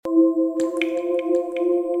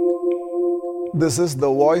This is the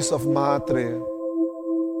voice of Mahatreya.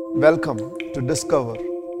 Welcome to discover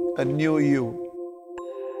a new you.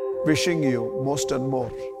 Wishing you most and more.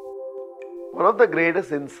 One of the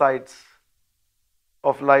greatest insights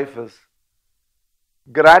of life is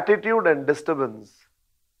gratitude and disturbance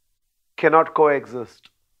cannot coexist.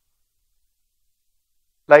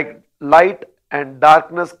 Like light and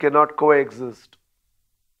darkness cannot coexist.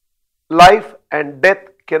 Life and death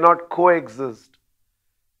cannot coexist.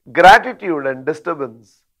 Gratitude and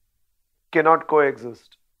disturbance cannot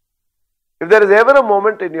coexist. If there is ever a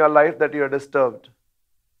moment in your life that you are disturbed,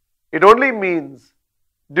 it only means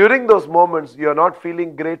during those moments you are not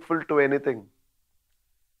feeling grateful to anything.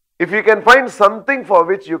 If you can find something for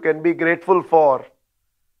which you can be grateful for,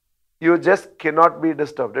 you just cannot be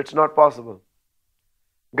disturbed. It's not possible.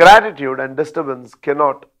 Gratitude and disturbance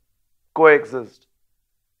cannot coexist.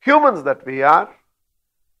 Humans that we are,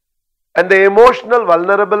 and the emotional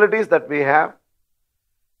vulnerabilities that we have,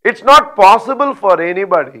 it's not possible for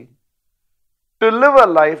anybody to live a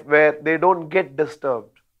life where they don't get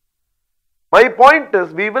disturbed. My point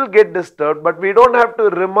is, we will get disturbed, but we don't have to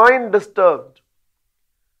remain disturbed.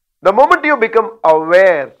 The moment you become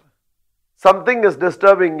aware something is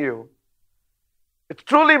disturbing you, it's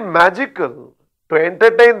truly magical to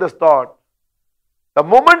entertain this thought. The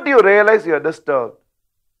moment you realize you are disturbed,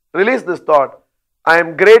 release this thought, I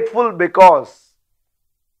am grateful because.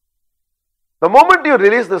 The moment you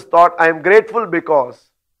release this thought, I am grateful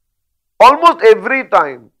because, almost every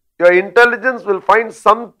time your intelligence will find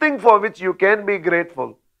something for which you can be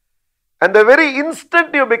grateful. And the very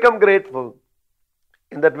instant you become grateful,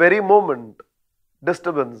 in that very moment,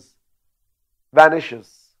 disturbance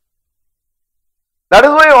vanishes. That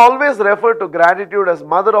is why I always refer to gratitude as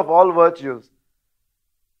mother of all virtues.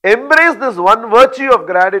 Embrace this one virtue of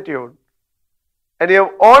gratitude, and you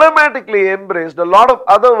have automatically embraced a lot of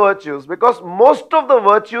other virtues, because most of the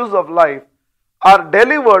virtues of life are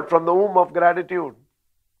delivered from the womb of gratitude.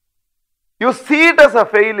 You see it as a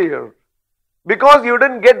failure because you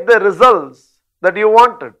didn't get the results that you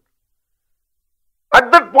wanted.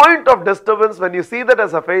 At that point of disturbance, when you see that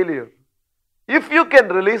as a failure, if you can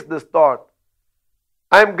release this thought,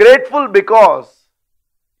 I am grateful because,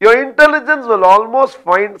 your intelligence will almost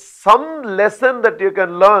find some lesson that you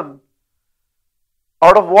can learn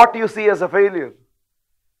out of what you see as a failure.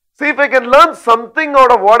 See, if I can learn something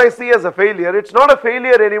out of what I see as a failure, it's not a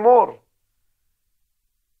failure anymore.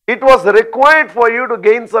 It was required for you to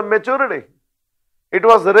gain some maturity. It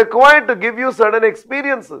was required to give you certain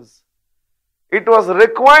experiences. It was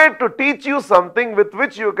required to teach you something with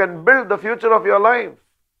which you can build the future of your life.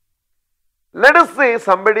 Let us say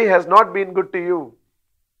somebody has not been good to you.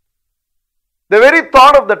 The very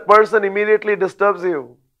thought of that person immediately disturbs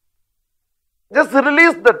you. Just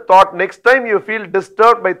release that thought next time you feel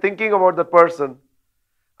disturbed by thinking about the person.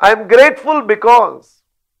 I am grateful because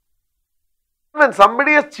when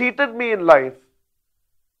somebody has cheated me in life,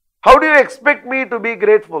 how do you expect me to be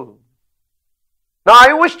grateful? Now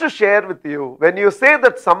I wish to share with you, when you say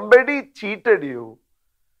that somebody cheated you,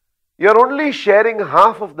 you're only sharing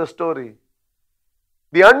half of the story.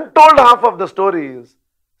 The untold half of the story is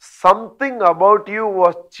something about you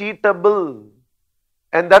was cheatable.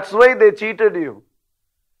 And that's why they cheated you.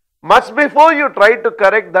 Much before you try to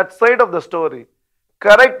correct that side of the story,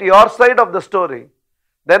 correct your side of the story,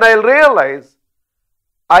 then I'll realize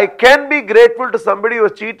I can be grateful to somebody who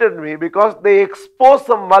has cheated me because they exposed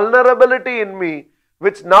some vulnerability in me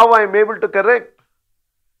which now I am able to correct.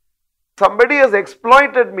 Somebody has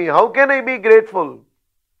exploited me. How can I be grateful?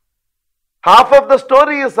 Half of the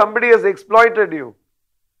story is somebody has exploited you.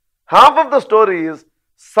 Half of the story is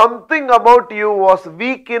something about you was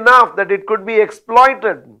weak enough that it could be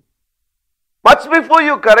exploited. Much before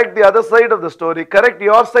you correct the other side of the story, correct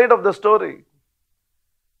your side of the story.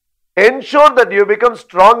 Ensure that you become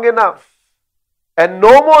strong enough and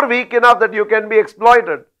no more weak enough that you can be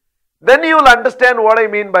exploited. Then you will understand what I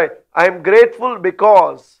mean by I am grateful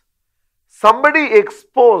because somebody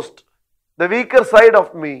exposed the weaker side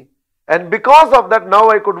of me, and because of that now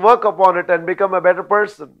I could work upon it and become a better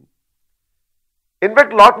person. In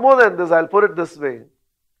fact, a lot more than this, I'll put it this way.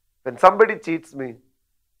 When somebody cheats me,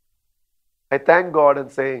 I thank God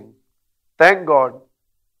and saying, thank God,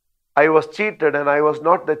 I was cheated and I was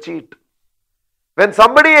not the cheat. When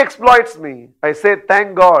somebody exploits me, I say,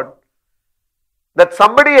 thank God that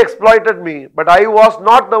somebody exploited me, but I was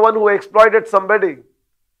not the one who exploited somebody.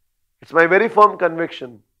 It's my very firm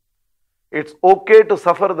conviction. It's okay to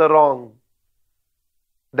suffer the wrong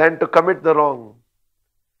than to commit the wrong.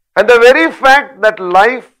 And the very fact that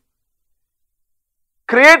life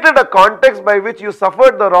created a context by which you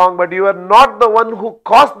suffered the wrong, but you are not the one who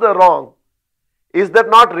caused the wrong, Is that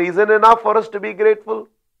not reason enough for us to be grateful?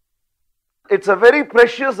 It's a very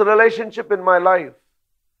precious relationship in my life,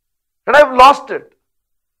 and I've lost it.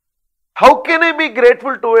 How can I be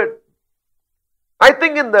grateful to it? I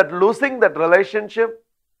think in that losing that relationship,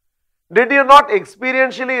 did you not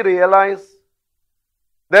experientially realize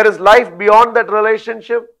there is life beyond that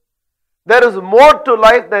relationship? There is more to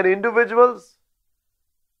life than individuals.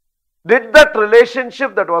 Did that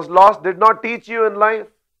relationship that was lost did not teach you in life?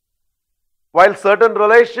 While certain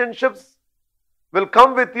relationships will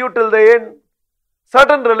come with you till the end,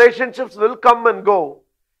 certain relationships will come and go.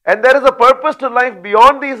 And there is a purpose to life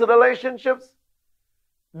beyond these relationships.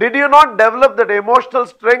 Did you not develop that emotional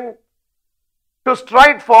strength to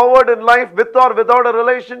stride forward in life with or without a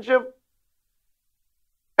relationship?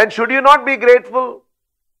 And should you not be grateful?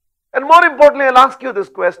 And more importantly, I'll ask you this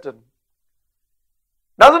question.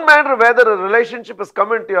 Doesn't matter whether a relationship has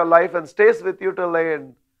come into your life and stays with you till the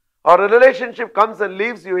end, or a relationship comes and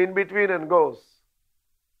leaves you in between and goes.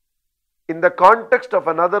 In the context of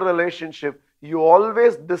another relationship, you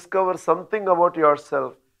always discover something about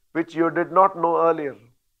yourself which you did not know earlier.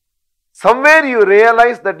 Somewhere you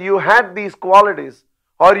realize that you had these qualities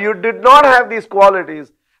or you did not have these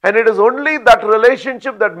qualities, and it is only that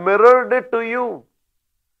relationship that mirrored it to you.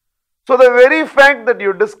 So the very fact that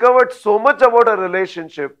you discovered so much about a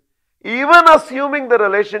relationship, even assuming the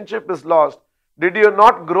relationship is lost, did you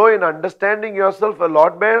not grow in understanding yourself a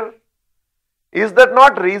lot better? Is that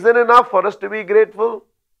not reason enough for us to be grateful?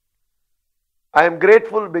 I am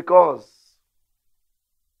grateful because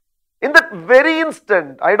in that very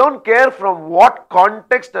instant, I don't care from what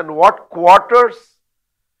context and what quarters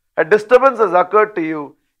a disturbance has occurred to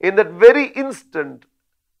you. In that very instant,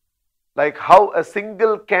 like how a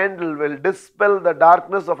single candle will dispel the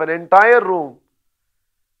darkness of an entire room,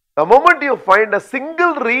 the moment you find a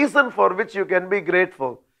single reason for which you can be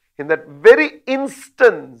grateful, in that very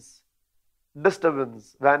instance,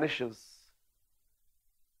 disturbance vanishes.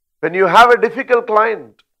 When you have a difficult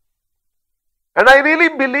client, and I really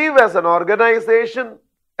believe as an organization,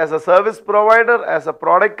 as a service provider, as a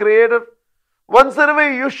product creator, once in a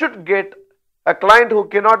way you should get a client who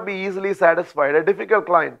cannot be easily satisfied, a difficult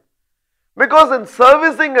client. Because in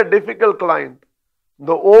servicing a difficult client,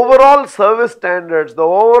 the overall service standards, the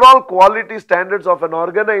overall quality standards of an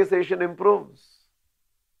organization improves.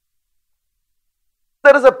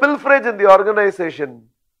 There is a pilferage in the organization.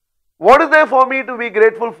 What is there for me to be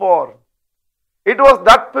grateful for? It was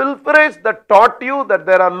that pilferage that taught you that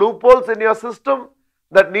there are loopholes in your system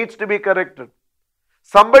that needs to be corrected.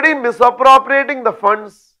 Somebody misappropriating the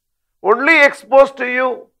funds only exposed to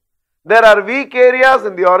you. There are weak areas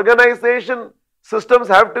in the organization. Systems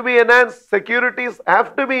have to be enhanced. Securities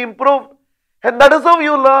have to be improved. And that is how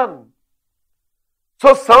you learn.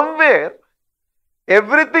 So somewhere,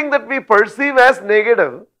 everything that we perceive as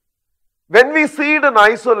negative, when we see it in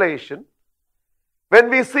isolation, when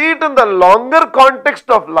we see it in the longer context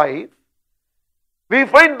of life, we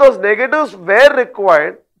find those negatives were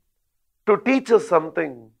required to teach us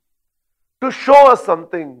something, to show us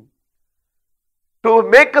something, to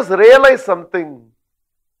make us realize something,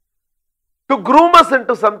 to groom us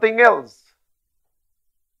into something else.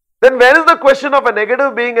 Then where is the question of a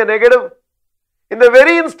negative being a negative? In the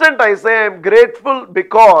very instant I say I am grateful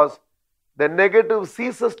because the negative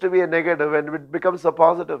ceases to be a negative and it becomes a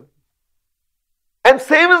positive. And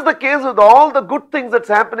same is the case with all the good things that's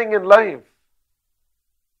happening in life.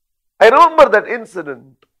 I remember that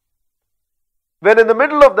incident when in the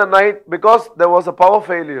middle of the night, because there was a power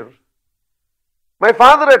failure, my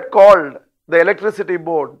father had called the electricity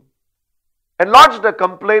board and lodged a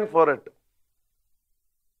complaint for it.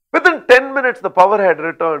 Within 10 minutes, the power had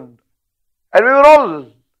returned and we were all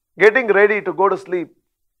getting ready to go to sleep.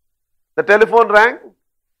 The telephone rang,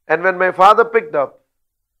 and when my father picked up,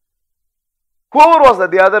 whoever was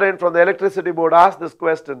at the other end from the electricity board asked this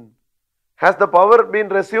question, "Has the power been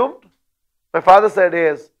resumed?" My father said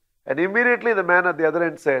yes, and immediately the man at the other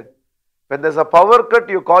end said, "When there's a power cut,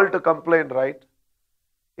 you call to complain, right?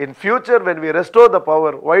 In future, when we restore the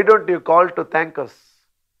power, why don't you call to thank us?"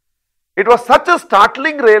 It was such a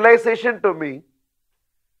startling realization to me.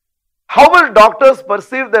 How will doctors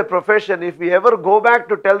perceive their profession if we ever go back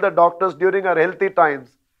to tell the doctors during our healthy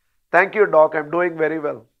times, "Thank you, doc, I'm doing very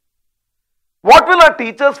well"? What will our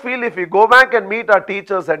teachers feel if we go back and meet our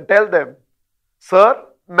teachers and tell them, "Sir,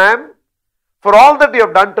 ma'am, for all that you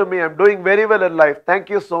have done to me, I'm doing very well in life. Thank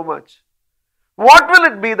you so much"? What will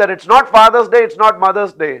it be that it's not Father's Day, it's not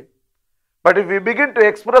Mother's Day? But if we begin to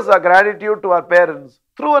express our gratitude to our parents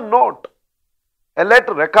through a note, a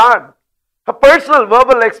letter, a card, a personal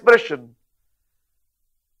verbal expression,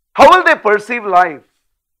 how will they perceive life?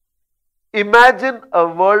 imagine a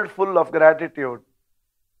world full of gratitude,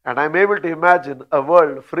 and I'm able to imagine a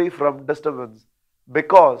world free from disturbance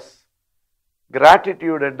because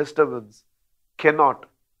gratitude and disturbance cannot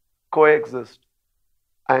coexist.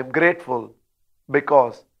 I am grateful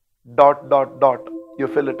because ... you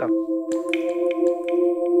fill it up.